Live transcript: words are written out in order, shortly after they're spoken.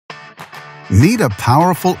Need a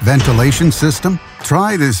powerful ventilation system?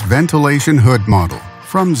 Try this ventilation hood model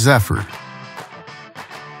from Zephyr.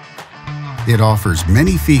 It offers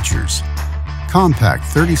many features: compact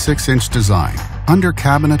 36-inch design, under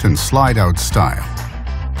cabinet and slide-out style,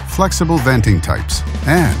 flexible venting types,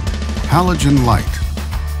 and halogen light.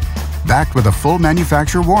 Backed with a full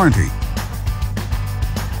manufacturer warranty.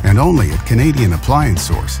 And only at Canadian Appliance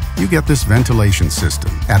Source, you get this ventilation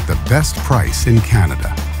system at the best price in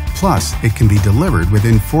Canada. Plus, it can be delivered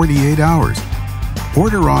within 48 hours.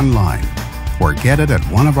 Order online or get it at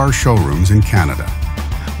one of our showrooms in Canada.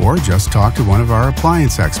 Or just talk to one of our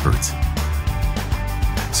appliance experts.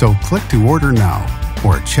 So click to order now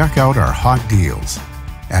or check out our hot deals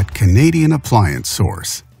at Canadian Appliance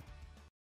Source.